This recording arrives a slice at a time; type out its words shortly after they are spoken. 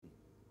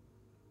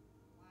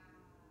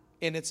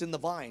And it's in the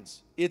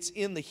vines. It's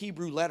in the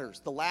Hebrew letters.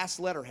 The last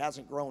letter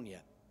hasn't grown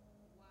yet.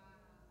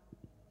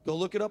 Go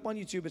look it up on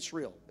YouTube. It's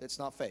real. It's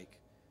not fake.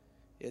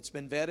 It's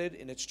been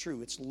vetted, and it's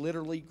true. It's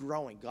literally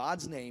growing.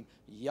 God's name,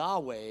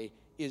 Yahweh,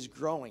 is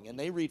growing. And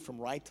they read from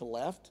right to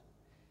left,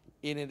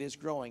 and it is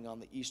growing on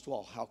the east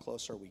wall. How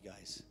close are we,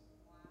 guys?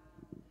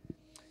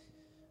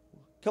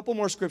 A couple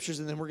more scriptures,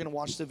 and then we're going to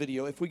watch the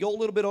video. If we go a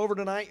little bit over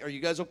tonight, are you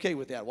guys okay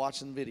with that,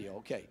 watching the video?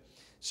 Okay.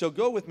 So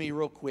go with me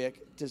real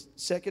quick to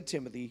 2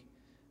 Timothy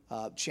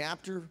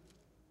chapter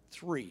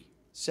 3.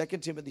 2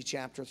 Timothy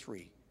chapter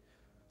 3.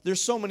 There's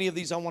so many of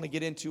these I want to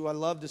get into. I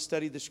love to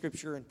study the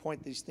scripture and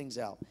point these things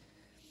out.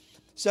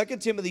 2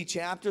 Timothy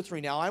chapter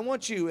 3. Now, I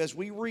want you, as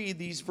we read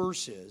these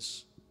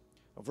verses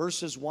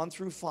 1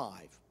 through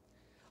 5,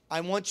 I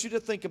want you to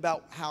think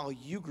about how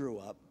you grew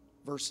up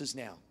versus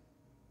now.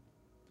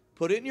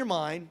 Put it in your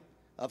mind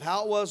of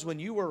how it was when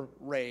you were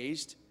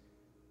raised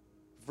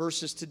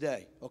versus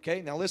today.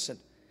 Okay, now listen.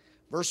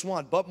 Verse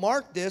 1, but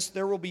mark this,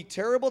 there will be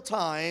terrible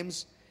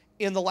times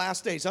in the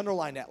last days.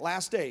 Underline that,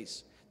 last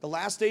days. The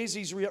last days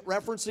he's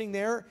referencing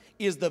there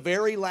is the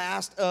very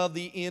last of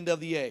the end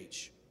of the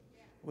age.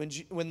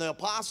 When the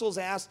apostles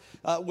asked,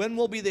 when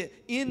will be the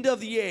end of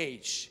the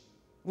age?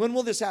 When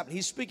will this happen?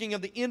 He's speaking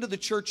of the end of the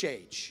church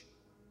age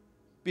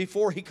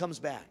before he comes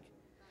back.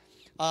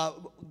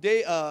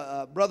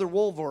 Brother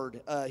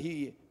Woolvard,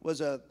 he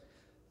was a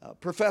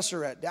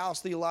professor at Dallas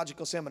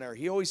Theological Seminary.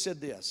 He always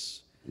said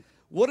this: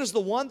 what is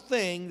the one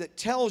thing that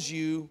tells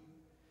you,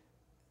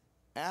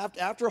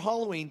 after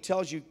Halloween,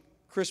 tells you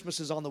Christmas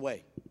is on the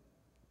way?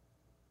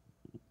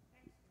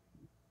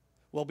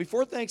 Well,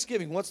 before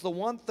Thanksgiving, what's the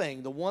one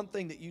thing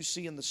that you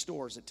see in the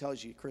stores that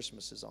tells you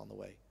Christmas is on the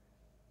way?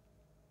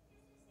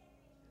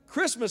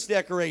 Christmas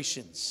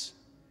decorations.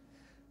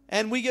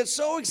 And we get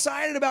so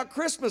excited about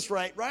Christmas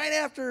right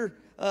after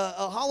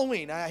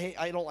Halloween.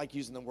 I don't like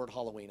using the word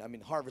Halloween. I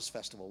mean Harvest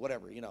Festival,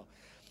 whatever, you know.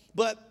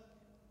 But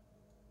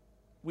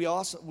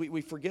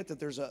we forget that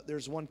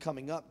there's one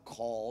coming up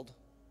called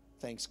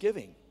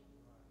Thanksgiving.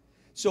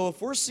 So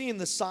if we're seeing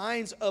the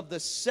signs of the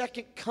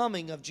second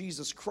coming of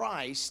Jesus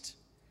Christ,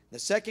 the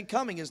second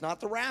coming is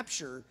not the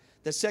rapture.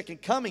 The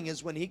second coming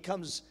is when he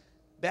comes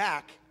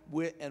back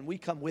and we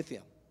come with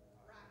him.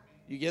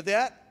 You get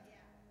that?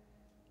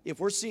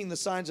 If we're seeing the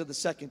signs of the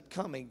second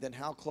coming, then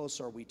how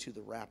close are we to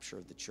the rapture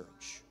of the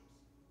church?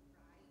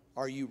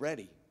 Are you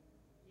ready?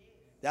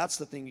 That's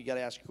the thing you got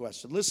to ask your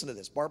question. Listen to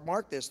this.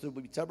 Mark this. There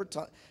will be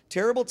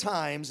terrible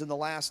times in the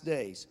last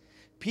days.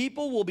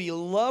 People will be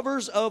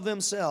lovers of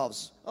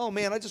themselves. Oh,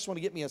 man, I just want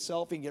to get me a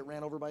selfie and get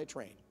ran over by a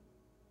train.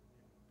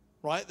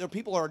 Right? There are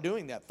people who are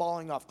doing that,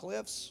 falling off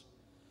cliffs.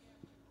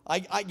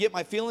 I get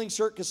my feelings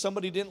hurt because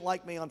somebody didn't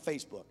like me on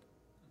Facebook.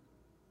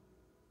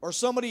 Or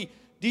somebody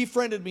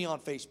defriended me on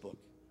Facebook.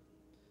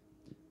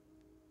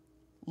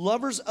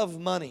 Lovers of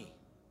money,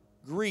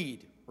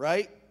 greed,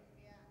 right?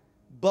 Yeah.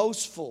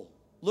 Boastful.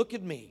 Look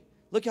at me.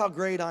 Look how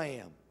great I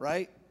am,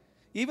 right?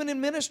 Even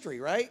in ministry,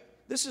 right?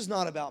 This is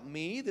not about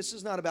me. This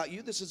is not about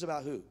you. This is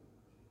about who?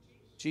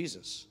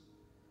 Jesus.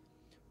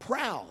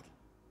 Proud,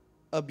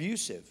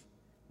 abusive,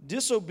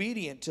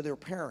 disobedient to their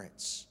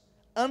parents,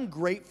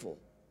 ungrateful,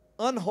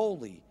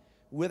 unholy,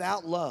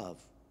 without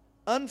love,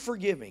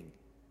 unforgiving,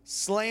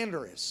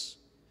 slanderous,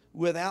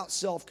 without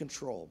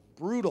self-control,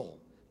 brutal,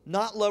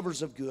 not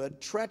lovers of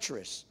good,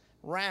 treacherous,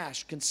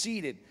 rash,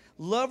 conceited,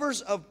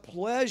 lovers of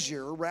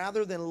pleasure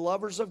rather than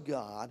lovers of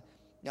God.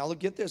 Now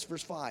look at this,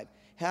 verse 5.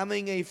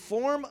 Having a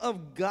form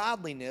of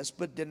godliness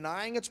but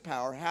denying its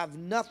power, have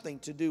nothing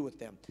to do with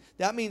them.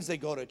 That means they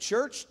go to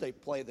church, they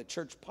play the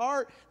church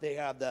part, they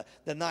have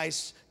the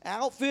nice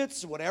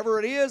outfits, whatever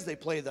it is, they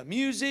play the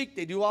music,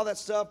 they do all that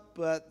stuff,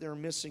 but they're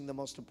missing the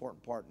most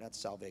important part, and that's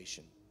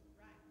salvation.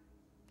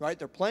 Right?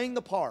 They're playing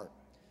the part.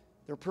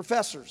 They're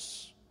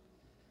professors.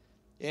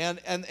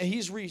 And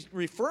he's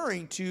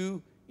referring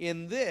to,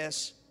 in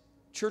this,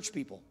 church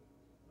people.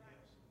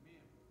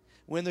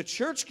 When the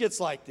church gets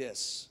like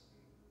this,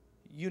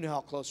 you know how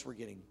close we're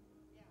getting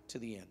to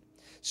the end.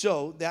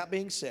 So, that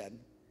being said,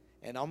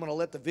 and I'm going to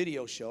let the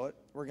video show it.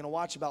 We're going to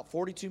watch about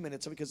 42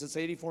 minutes of it because it's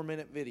an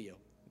 84-minute video,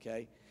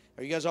 okay?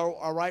 Are you guys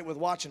all right with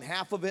watching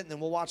half of it, and then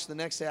we'll watch the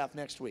next half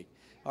next week?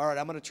 All right,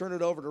 I'm going to turn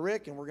it over to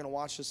Rick, and we're going to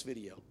watch this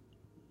video.